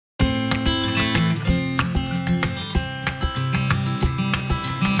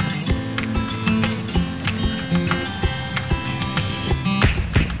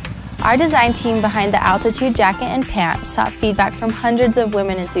Our design team behind the Altitude jacket and pant sought feedback from hundreds of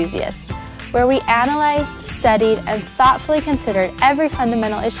women enthusiasts, where we analyzed, studied, and thoughtfully considered every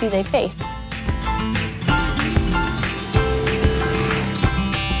fundamental issue they face.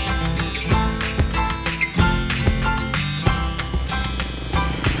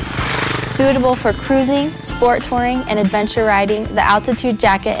 Suitable for cruising, sport touring, and adventure riding, the Altitude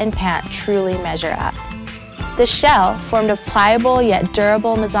jacket and pant truly measure up. The shell, formed of pliable yet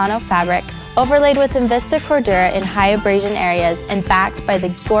durable Mazzano fabric, overlaid with Invista Cordura in high abrasion areas and backed by the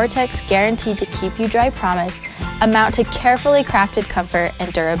GORE-TEX guaranteed to keep you dry promise, amount to carefully crafted comfort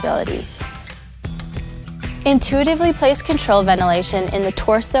and durability. Intuitively placed control ventilation in the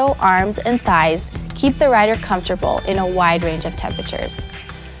torso, arms, and thighs keep the rider comfortable in a wide range of temperatures.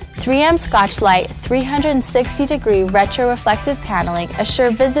 3M Scotchlite 360-degree retro-reflective paneling assure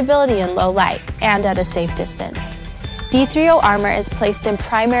visibility in low light and at a safe distance. D3O armor is placed in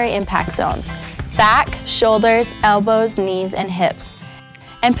primary impact zones: back, shoulders, elbows, knees, and hips.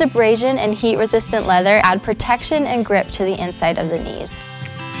 And abrasion and heat-resistant leather add protection and grip to the inside of the knees.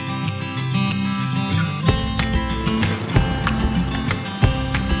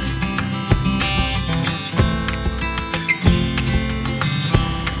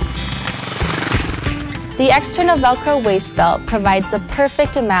 The external Velcro waist belt provides the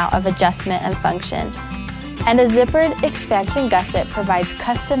perfect amount of adjustment and function, and a zippered expansion gusset provides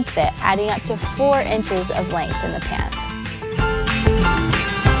custom fit, adding up to 4 inches of length in the pant.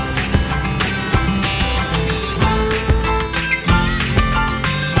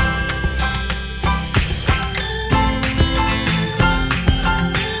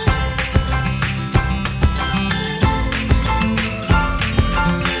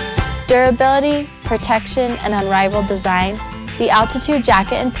 Durability, protection, and unrivaled design, the Altitude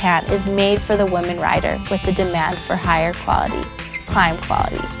jacket and pant is made for the women rider with the demand for higher quality, climb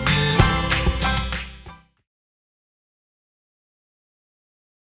quality.